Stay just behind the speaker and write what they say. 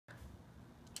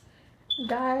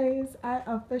Guys, I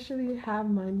officially have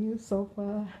my new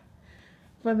sofa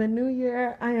for the new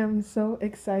year. I am so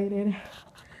excited.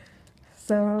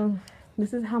 So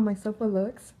this is how my sofa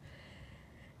looks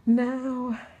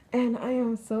now, and I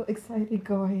am so excited,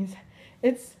 guys.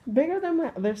 It's bigger than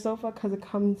my other sofa because it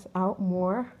comes out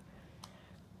more,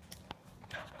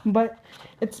 but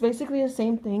it's basically the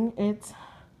same thing. It's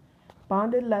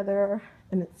bonded leather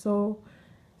and it's so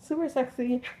super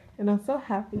sexy, and I'm so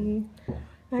happy.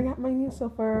 I got my new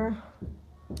sofa.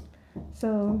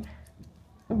 So,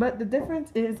 but the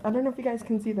difference is, I don't know if you guys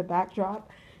can see the backdrop.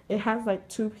 It has like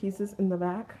two pieces in the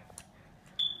back,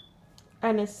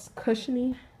 and it's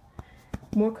cushiony,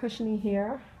 more cushiony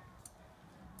here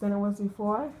than it was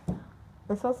before.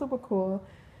 It's so super cool.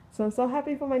 So I'm so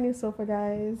happy for my new sofa,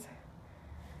 guys.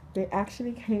 They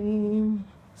actually came.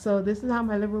 So this is how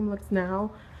my living room looks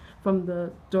now from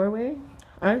the doorway.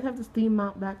 I just have to steam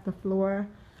mount back the floor,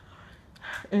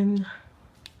 and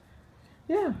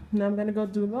yeah, now I'm gonna go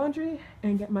do laundry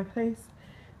and get my place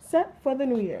set for the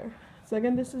new year. So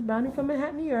again, this is Brownie from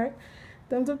Manhattan, New York.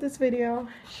 Thumbs up this video,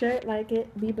 share it, like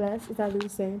it, be blessed, as I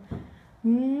was saying.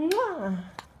 Mwah!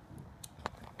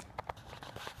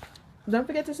 Don't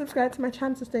forget to subscribe to my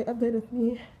channel to stay updated with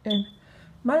me and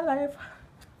my life.